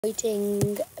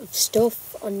Writing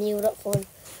stuff on Neal.fun.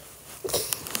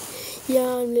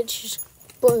 Yeah, I'm literally just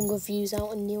putting reviews out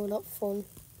on Neal.fun.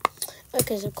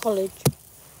 Okay, so college.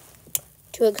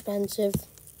 Too expensive.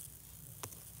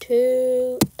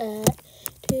 Too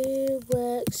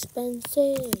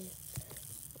expensive.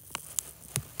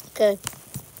 Okay.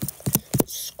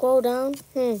 Scroll down.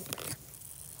 So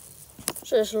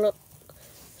just look.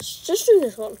 Let's just do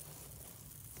this one.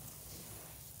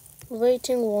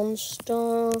 Rating 1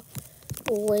 star.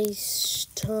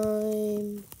 Waste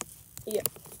time. Yeah.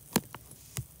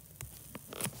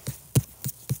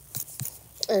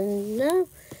 And now.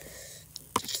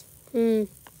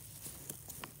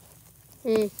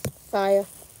 Fire.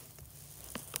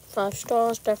 5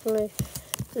 stars, definitely.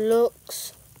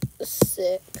 Looks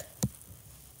sick.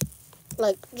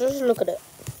 Like, just look at it.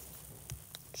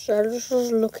 So just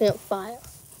looking at fire.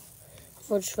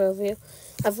 For just a review.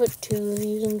 I've put 2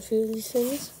 reviews on a few of these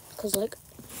things. Because, like,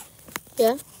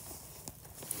 yeah.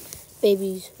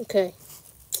 Babies. Okay.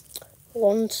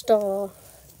 1 star.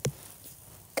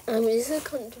 This is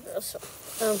controversial.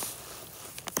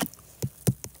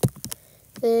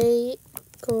 They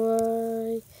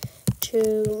cry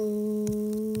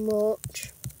too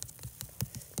much.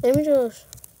 Let me just.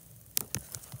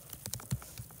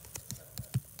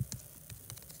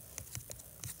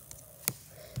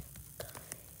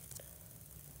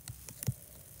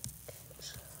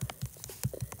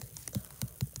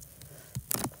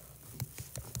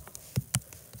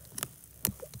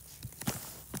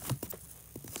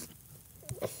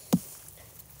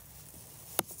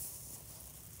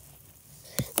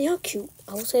 They are cute,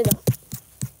 I will say that.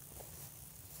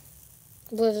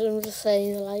 But I'm just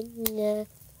saying, like, yeah.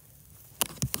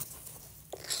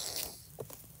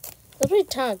 Let's read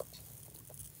tag.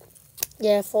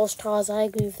 Yeah, 4 stars, I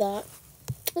agree with that.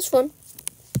 It's fun.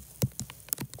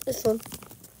 It's fun.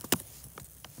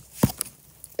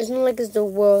 It's not like it's the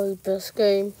world's best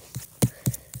game.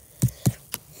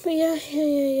 But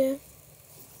yeah.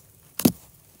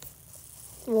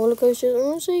 Roller coasters, I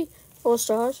want to say 4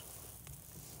 stars.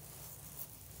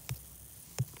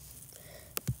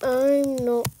 I'm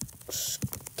not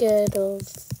scared of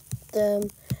them.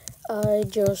 I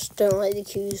just don't like the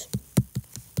queues.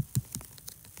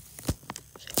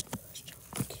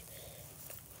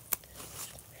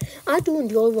 I do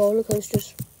enjoy roller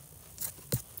coasters.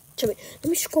 Let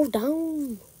me scroll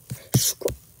down. It's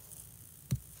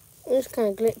kind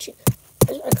of glitchy.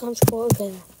 I can't scroll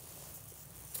again.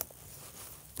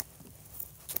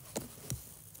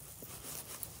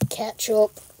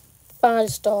 Ketchup. 5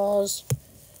 stars.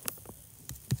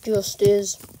 Just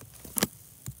is.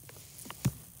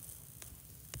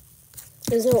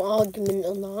 There's no argument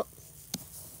on that.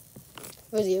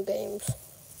 Video games.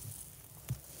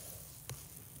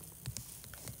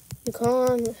 You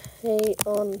can't hate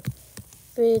on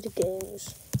video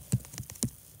games.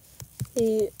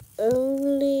 The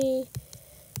only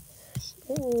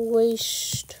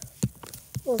waste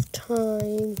of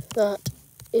time that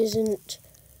isn't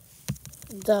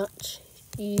that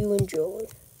you enjoy.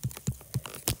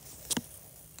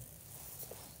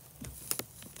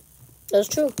 That's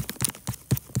true.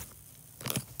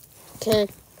 Okay.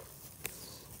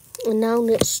 And now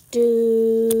let's do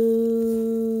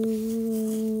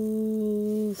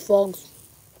frogs.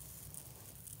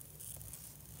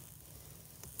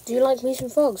 Do you like me some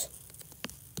frogs?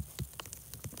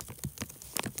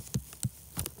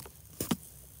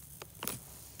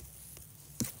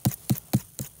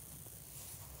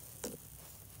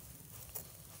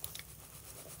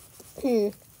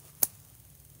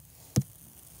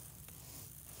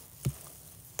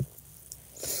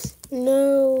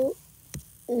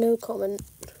 No comment.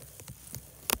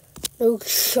 No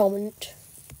comment.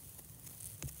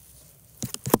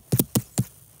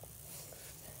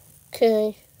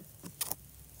 Okay.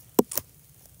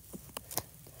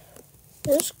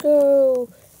 Let's go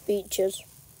beaches.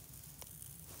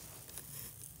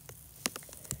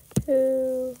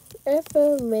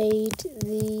 Whoever made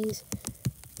these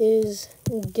is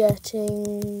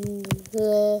getting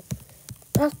their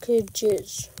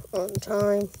packages on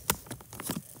time.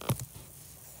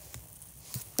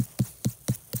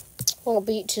 All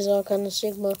beaches are kind of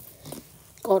Sigma.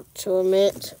 Got to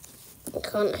admit, I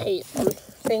can't hate on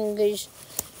thingies.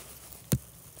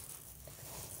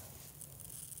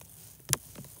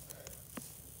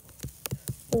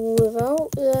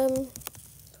 Without them,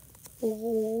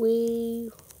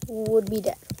 we would be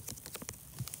dead.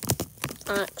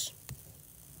 Axe.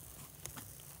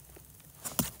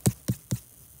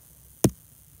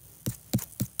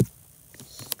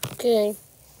 Okay.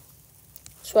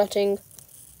 Sweating.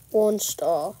 1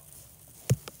 star.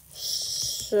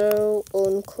 so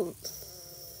uncomfortable.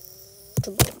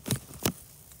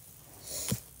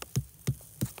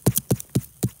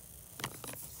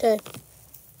 Okay.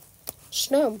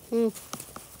 Snow.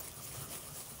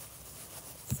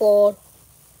 Fall.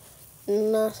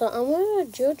 Nah, so I'm gonna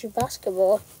judge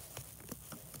basketball.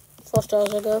 4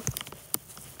 stars ago.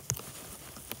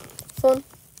 Fun.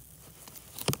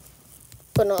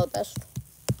 But not the best.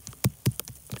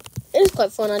 It is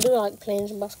quite fun. I do like playing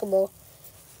some basketball.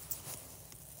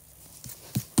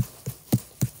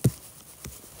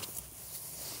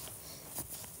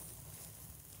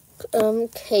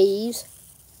 Caves.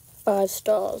 5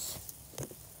 stars.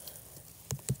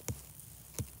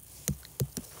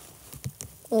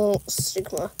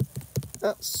 Sigma.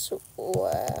 That's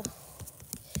where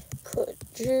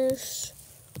produce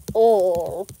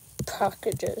all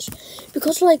packages,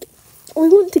 because like we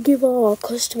want to give our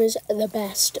customers the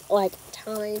best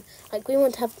time, we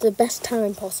want to have the best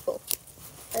time possible,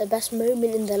 the best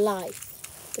moment in their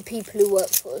life, the people who work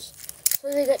for us,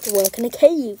 so they get to work in a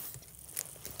cave.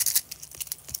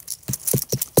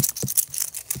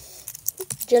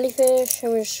 Jellyfish,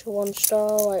 how much? 1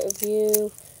 star, right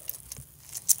review.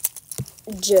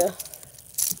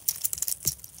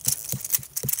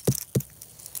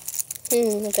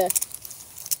 Okay.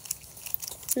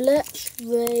 Let's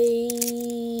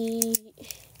rate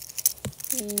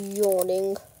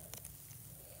yawning.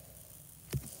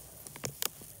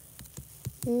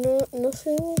 No,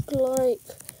 nothing like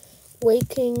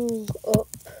waking up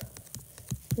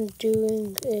and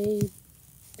doing a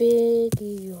big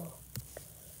yawn.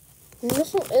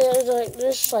 Nothing like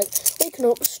just like waking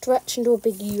up, stretch and do a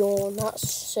big yawn.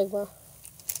 That's Sigma.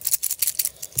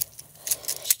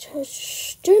 I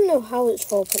just don't know how it's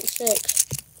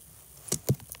 4.6.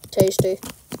 Tasty.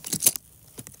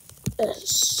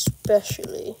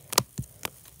 Especially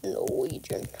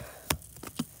Norwegian.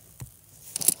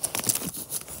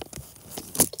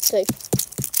 Okay.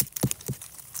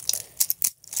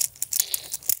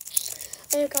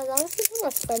 Hey guys, I was at my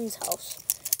friend's house.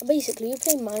 And basically, we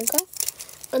played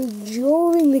Minecraft. And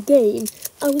during the game,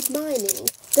 I was mining.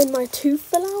 Then my tooth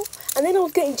fell out. And then I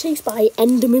was getting chased by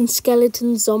Enderman,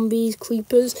 skeletons, zombies,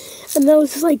 creepers. And I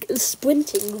was just like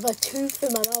sprinting with a tooth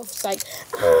in my mouth. It's like,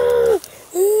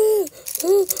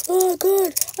 oh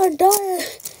god, I'm dying.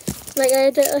 Like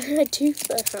I had a tooth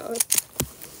fell out.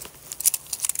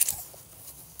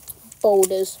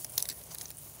 Boulders.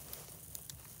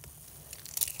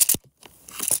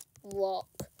 Rock.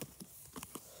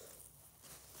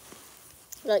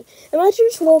 Like, imagine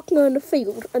just walking on the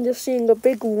field and just seeing a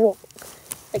big rock.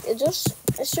 Like, it's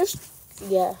just,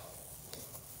 yeah.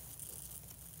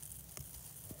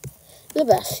 The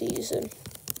best season.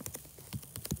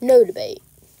 No debate.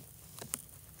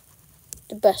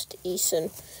 The best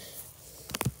season.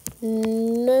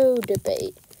 No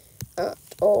debate at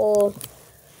all.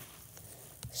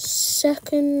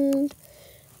 Second,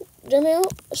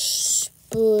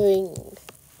 spring.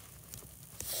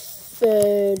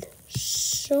 Third,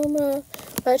 summer.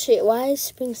 Actually, why is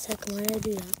spring second? Why did I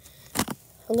do that?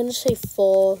 I'm gonna say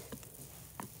 4.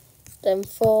 Then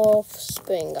 4th,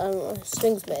 spring. I don't know.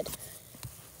 Spring's mid.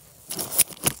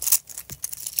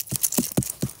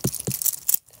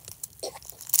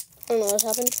 I don't know what's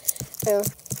happened.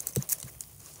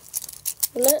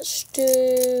 Let's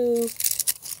do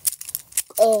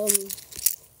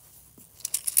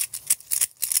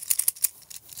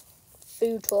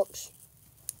food trucks.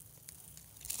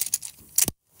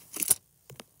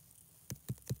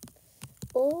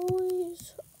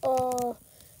 Always are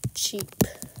cheap.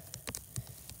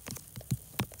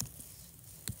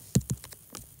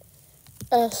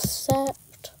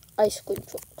 Except ice cream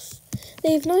trucks.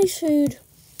 They have nice food,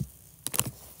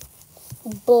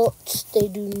 but they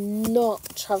do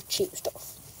not have cheap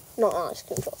stuff. Not ice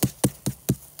cream trucks.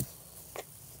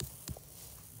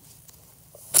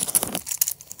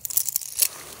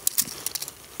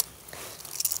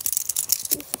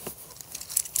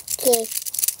 Okay.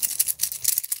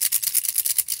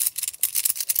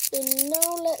 And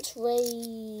now let's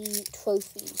rate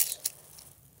trophies.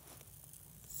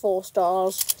 4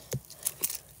 stars.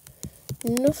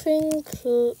 Nothing.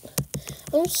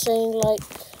 I'm saying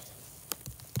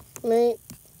mate,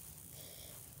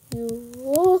 you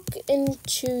walk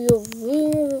into your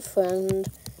room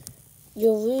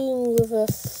with a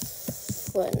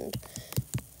friend.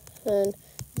 And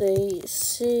they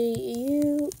see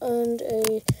you and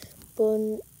a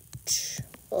bunch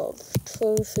of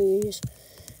trophies.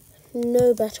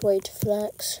 No better way to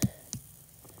flex.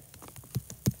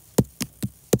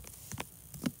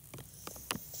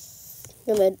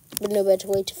 No better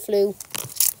way to flew.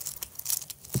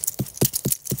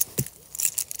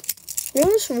 You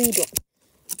want to read one?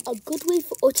 A good way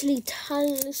for utterly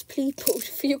talentless people to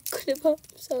feel good about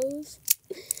themselves.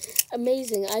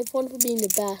 Amazing. I've won for being the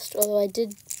best, although I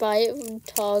did buy it from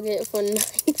Target for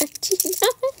 $9.99.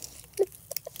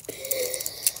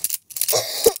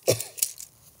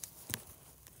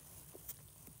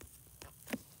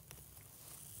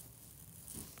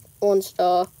 One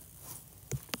star.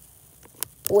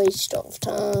 Waste of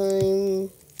time.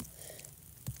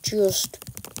 Just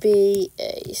be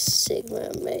a Sigma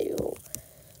male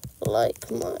like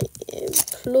my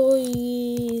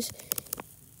employees.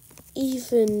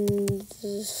 Even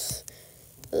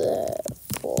they're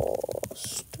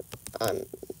forced and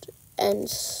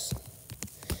enslaved.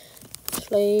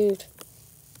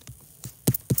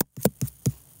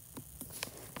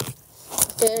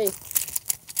 Okay.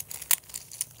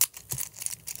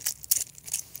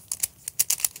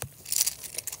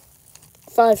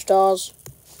 Five stars.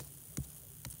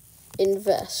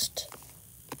 Invest.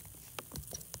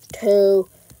 To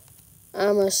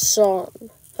Amazon.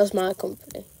 That's my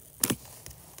company.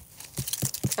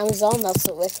 Amazon, that's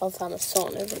the rip of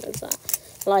Amazon, isn't it? That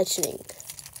lightning.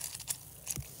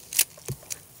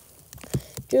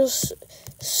 Just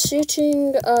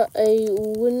sitting at a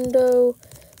window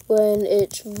when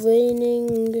it's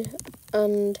raining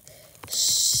and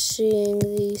seeing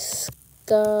the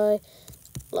sky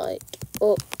light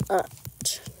up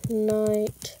at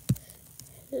night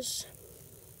is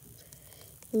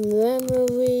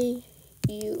memory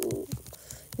you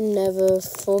never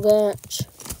forget.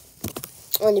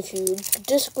 And if you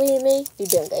disagree with me, you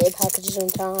don't get your packages on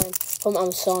time from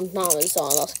Amazon. Not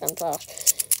Amazon, that's kind of trash.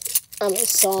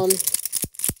 Amazon.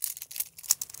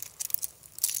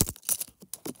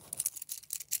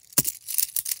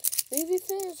 Movie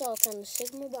theaters are kind of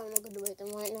Sigma, but I'm not going to rate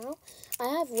them right now. I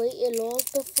have rated laws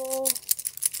before.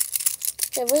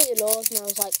 Yeah, rated laws, and I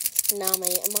was like, nah,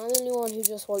 mate, am I the only one who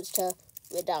just wants to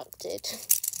redact it?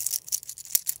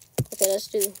 Okay, let's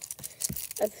do.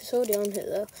 It's already on here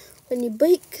though. When you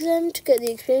break them to get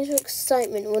the experience of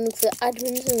excitement, one of the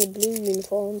admins in the blue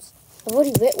uniforms. I've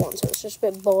already writ one, so it's just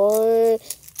a bit boring.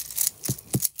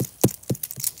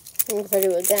 If I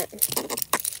do it again.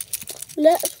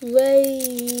 Let's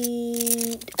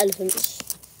rate elephants.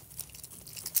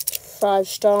 5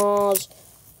 stars.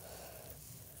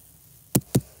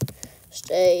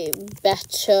 Stay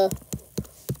better.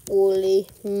 Woolly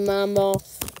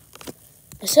mammoth.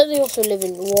 I said they also live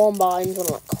in warm binds on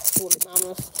like woolly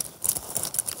mammoth.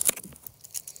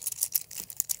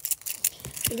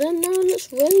 Then now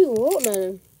let's rate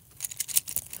watermelon.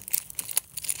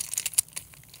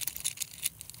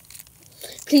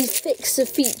 Please fix the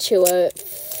feature where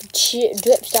it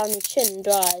drips down your chin and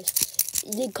dries.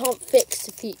 You can't fix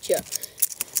the feature.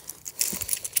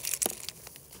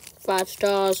 5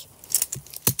 stars.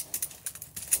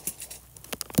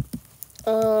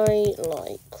 I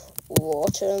like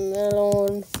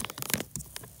watermelon.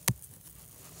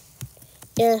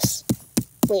 Yes.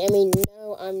 Wait, I mean,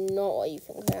 no, I'm not what you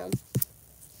think I am.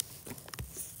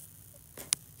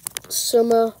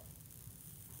 Summer.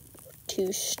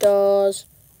 2 stars.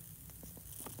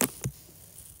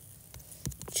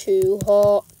 Too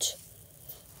hot.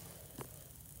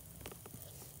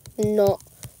 Not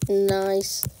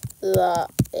nice that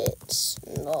it's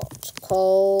not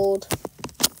cold.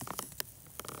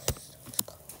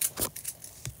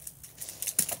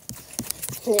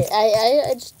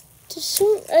 I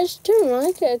just don't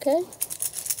like it, okay?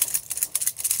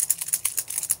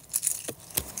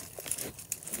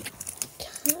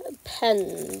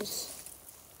 Pens.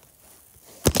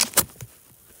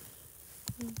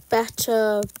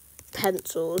 Better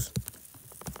pencils.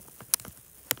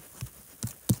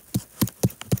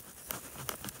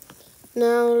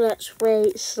 Now let's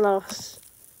rate sloths.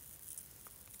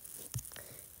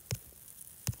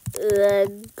 They're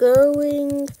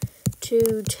going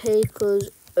to take us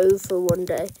over one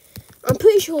day. I'm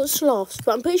pretty sure it's sloths,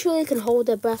 but I'm pretty sure they can hold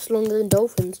their breaths longer than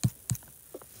dolphins.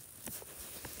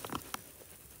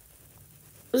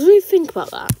 What do you think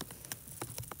about that?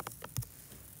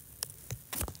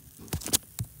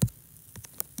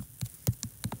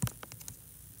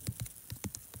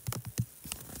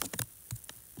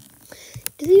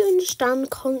 Do you understand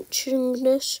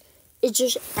consciousness? It's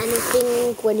just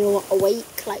anything when you're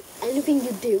awake, like anything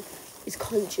you do is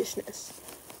consciousness.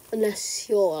 Unless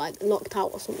you're like knocked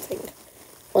out or something.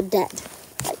 Or dead.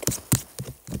 Like,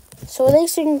 so they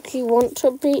think you want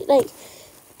to be like,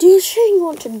 do you think you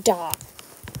want to die?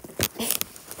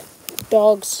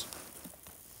 Dogs.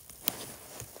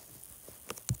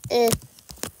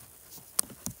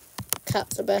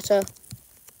 Cats are better.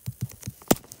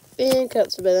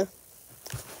 Cats are better.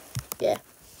 Yeah.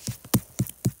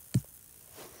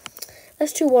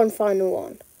 Let's do one final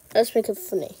one. Let's make it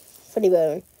funny. Funny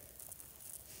bone.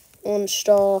 1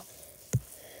 star.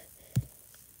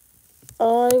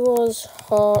 I was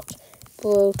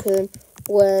heartbroken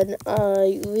when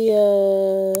I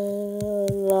realized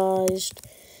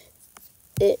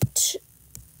it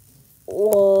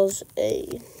was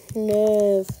a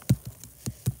nerve.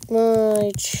 My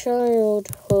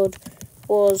childhood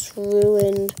was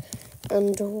ruined,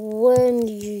 and when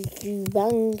you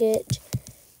bang it,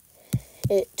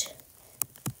 it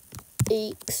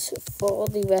aches for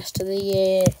the rest of the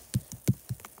year.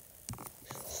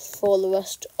 For the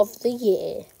rest of the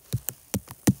year.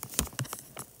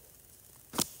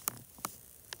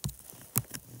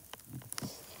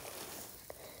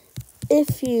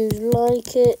 If you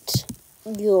like it,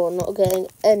 you're not getting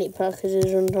any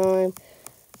packages on time.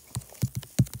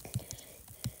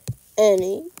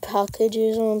 Any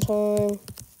packages on time.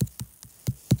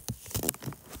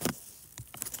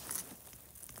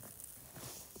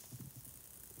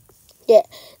 Yeah,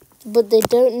 but they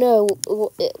don't know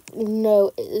what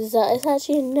is that it's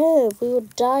actually a nerve. We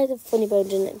would die if the funny bone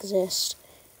didn't exist.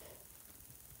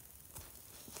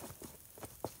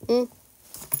 No,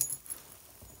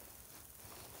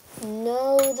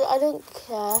 I don't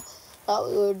care that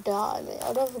we would die, mate.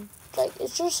 I'd have, like,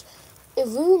 it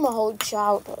ruined my whole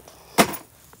childhood.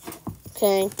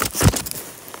 Okay.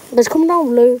 Let's comment down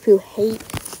below if you hate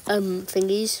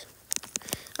thingies.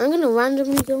 I'm gonna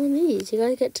randomly go on these. You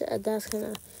guys get to that's kind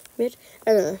of weird.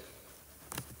 I don't know.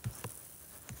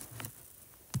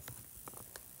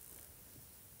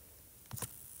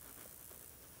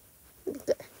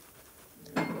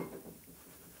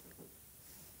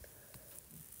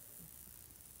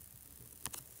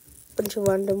 Bunch of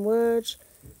random words.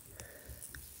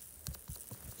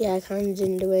 Yeah, I kind of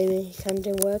didn't do anything. It kind of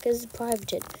didn't work as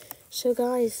private. So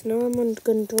guys, now I'm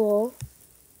gonna draw.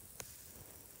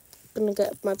 I'm gonna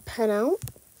get my pen out.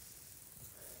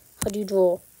 How do you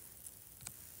draw?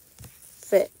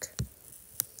 Thick.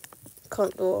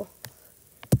 Can't draw.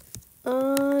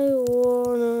 I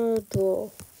wanna draw.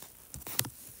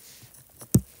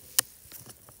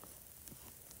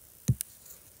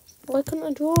 Why can't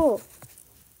I draw?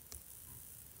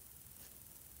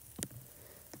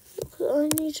 I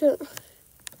need to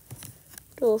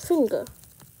draw a finger.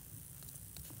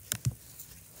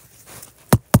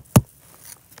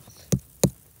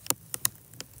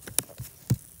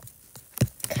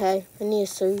 Okay, I need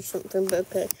to show you something, but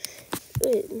okay.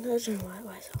 Wait, I don't know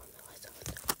why is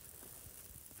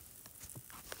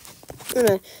that?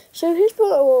 Anyway, so here's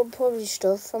probably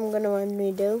stuff I'm gonna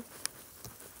randomly do.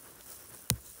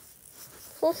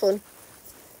 For fun.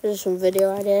 There's some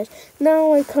video ideas.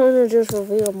 Now I kind of just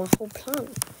reveal my whole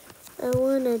plan. I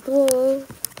wanna draw.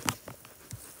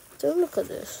 Don't look at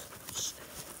this.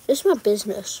 This is my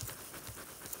business.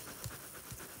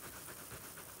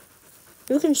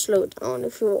 You can slow it down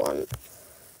if you want.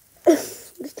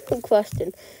 There's no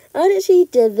question. I actually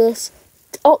did this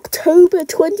October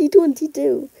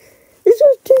 2022. This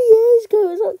was 2 years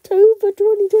ago. It's October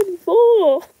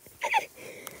 2024.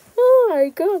 Oh my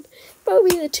god.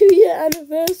 Probably the 2-year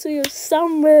anniversary of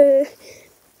Summer.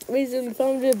 Recently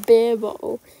found a beer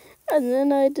bottle. And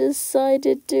then I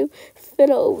decided to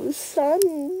fill it with sand.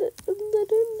 And I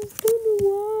don't know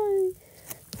why.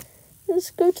 Let's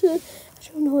go to... I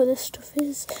don't know what this stuff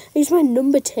is. I used my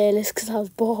number tier list because I was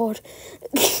bored.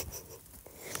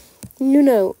 You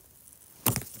know.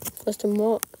 Question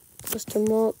mark.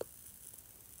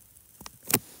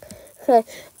 Okay.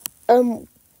 1.0.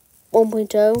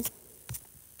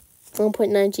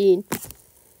 1.19.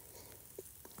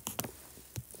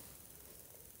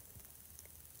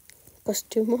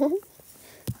 Question mark.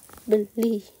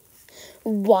 Believe.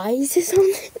 Why is this on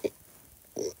it?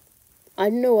 I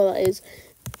don't know what that is.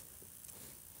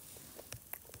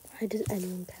 Why does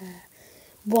anyone care?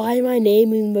 Why am I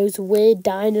naming the most weird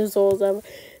dinosaurs ever?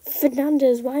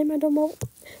 Fernandez, why am I doing more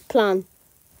plan?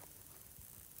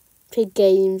 Play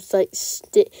games like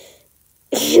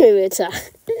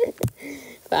attack.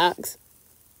 Facts.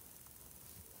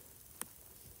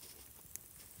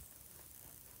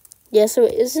 Yeah, so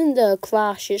it isn't the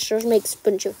crash, it just makes a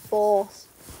bunch of force.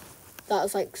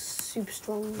 That's like super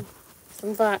strong.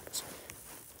 Some facts.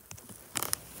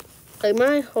 Like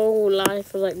my whole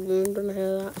life was like ruined when I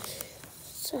heard that.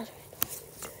 So,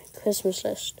 Christmas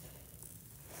list.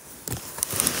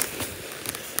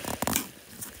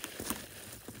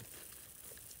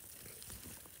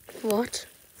 What?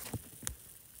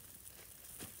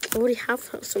 I already have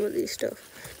some of these stuff.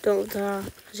 Don't with that.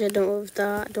 I said don't with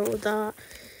that. Don't with that.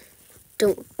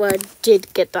 Don't. Well, I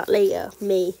did get that later.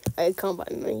 Me. I can't buy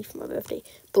me for my birthday.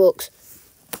 Books.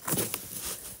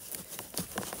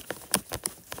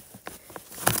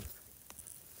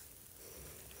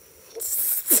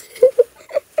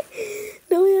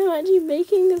 actually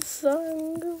making a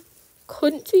song.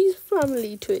 Country's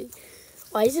family tree.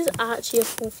 Why is this actually a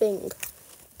full thing?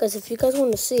 Because if you guys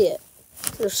want to see it,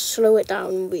 just slow it down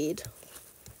and read.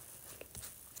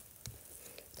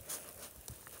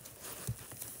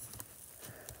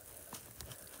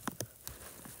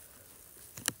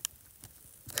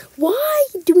 Why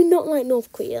do we not like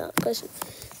North Korea? Question.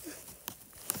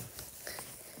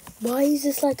 Why is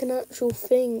this like an actual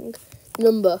thing?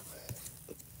 Number.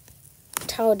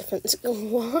 Tower defense.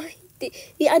 Why?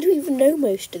 Yeah, I don't even know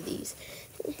most of these.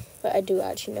 But I do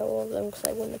actually know all of them because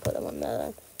I wouldn't have put them on there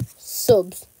then.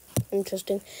 Subs.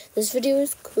 Interesting. This video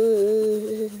is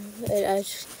cool. Anyway,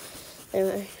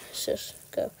 let's just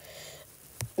go.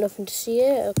 Nothing to see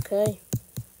here? Okay.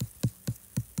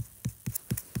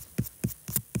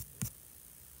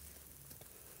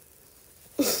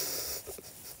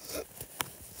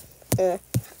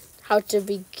 How to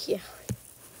be...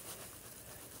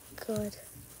 God.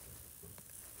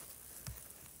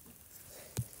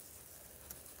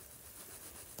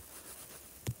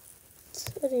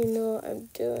 I don't even know what I'm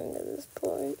doing at this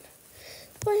point.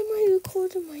 Why am I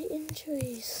recording my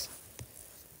injuries?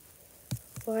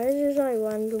 Why did I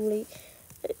randomly...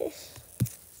 Yeah,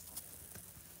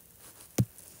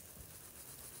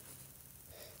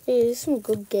 there's some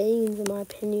good games in my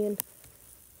opinion.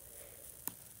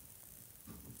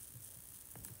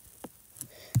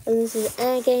 And this is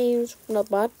air games. Not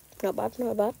bad. Not bad.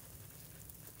 Not bad.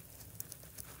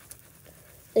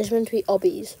 There's meant to be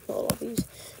obbies, not lobbies.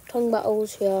 Tongue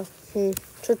battles here.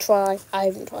 To try. I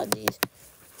haven't tried these.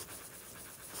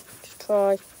 To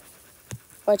try.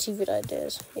 My TV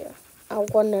ideas. Yeah. I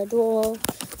wanna draw.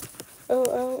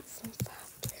 Oh, fun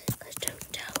fact. Guys,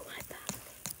 don't tell my family.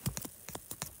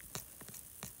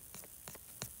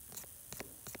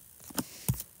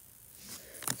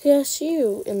 Yeah, see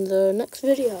you in the next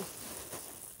video.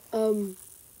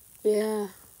 Yeah.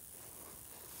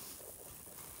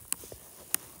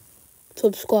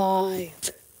 Subscribe.